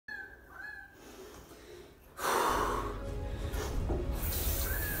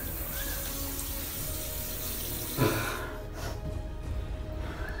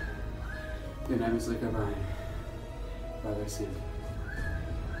name is Luca Bryan. Brother Simp.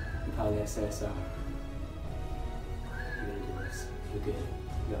 You're part of the SASR. You're gonna do this. You're good.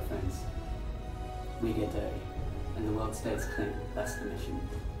 You got friends. We get dirty. And the world stays clean. That's the mission.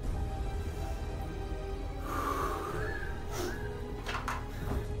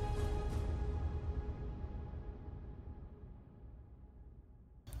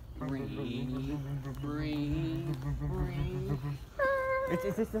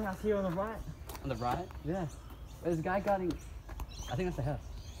 Is this the house here on the right? On the right? Yeah. There's a guy guarding. I think that's the house.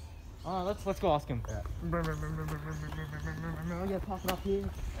 Oh, let's go ask him. Yeah. Yeah, park it up here.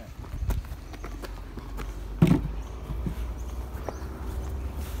 Yeah.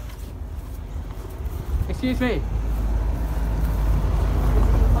 Excuse me.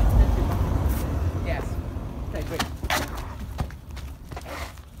 Yes. Okay, wait.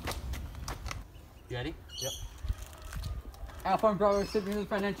 You ready? Yep. Alpha and Bravo sitting in the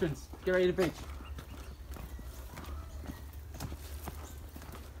front entrance. Get ready to beach.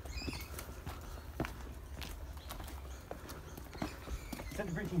 Set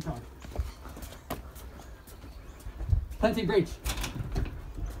the breaching time. Plenty breach.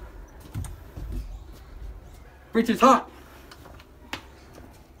 Breach is hot.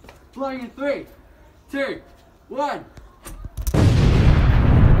 Blowing in 3, 2, 1.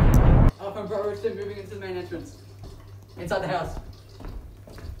 Alpha and Bravo still moving into the main entrance. Inside the house.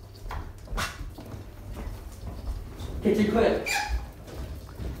 Kitchen clear.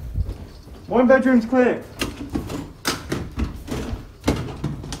 One bedroom's clear.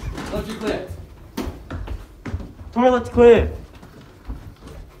 Laundry clear. Toilet's clear.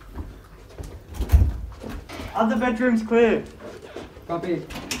 Other bedroom's clear. Copy.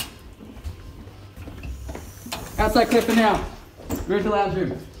 Outside clear for now. Move to lounge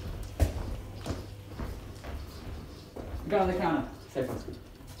room. Go on the counter. Safe house.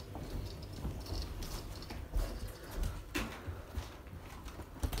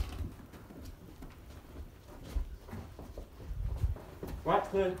 Right,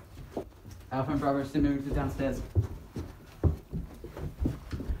 clear. Alpha and Bravo still moving to downstairs.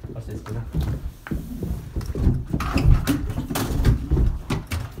 Watch this, brother.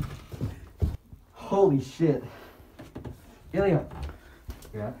 Holy shit. Ilja.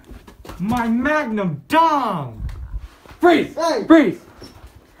 Yeah. My magnum dong! Freeze! Hey! Freeze!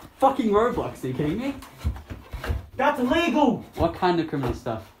 Fucking Roblox, are you kidding me? That's illegal! What kind of criminal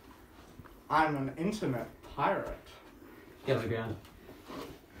stuff? I'm an internet pirate. Get on the ground.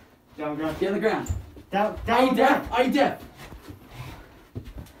 Down, ground. Get on the ground. Down, Are you deaf? Are you deaf?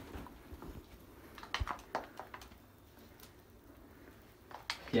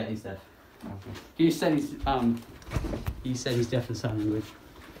 Yeah, he's deaf. Okay. He said he's deaf in sign language.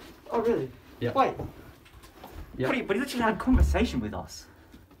 Oh, really? Yeah. Wait. Yeah. But he literally had a conversation with us.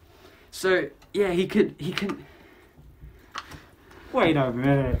 So yeah, he could. Wait a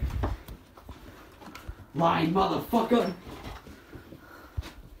minute. Lying motherfucker.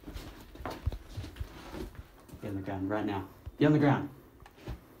 Get on the ground right now. Get on the ground.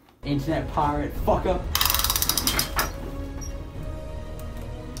 Internet pirate fucker.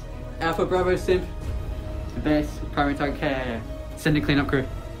 Alpha Bravo Simp. The base. Primary target care. Send a cleanup crew.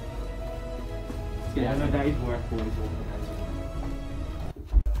 Yeah, no day's work, boys.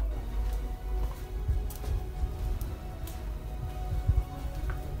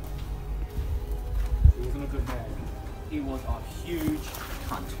 He wasn't a good man. He was a huge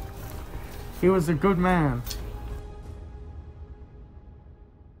cunt. He was a good man.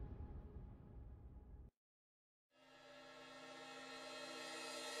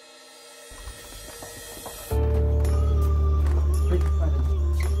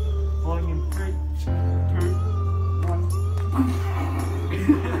 Volume 3, 2, 1.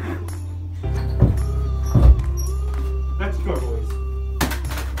 Let's go, boys.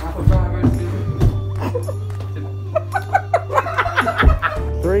 Alpha Bravo Simp.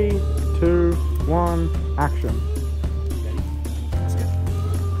 3, 2, 1, action. Let's go.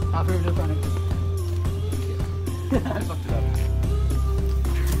 Alpha just running. I fucked it up.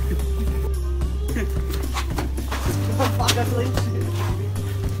 Fuck, that's late.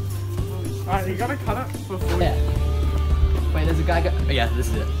 Alright, you gotta cut it before. Yeah. Wait, there's a guy. Oh, yeah, this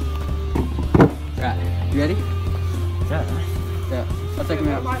is it. Right, you ready? Yeah. Yeah. I'll take him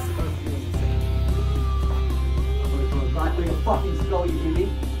out. Right through your fucking skull, you hear me?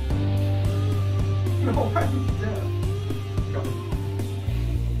 No, right there. No,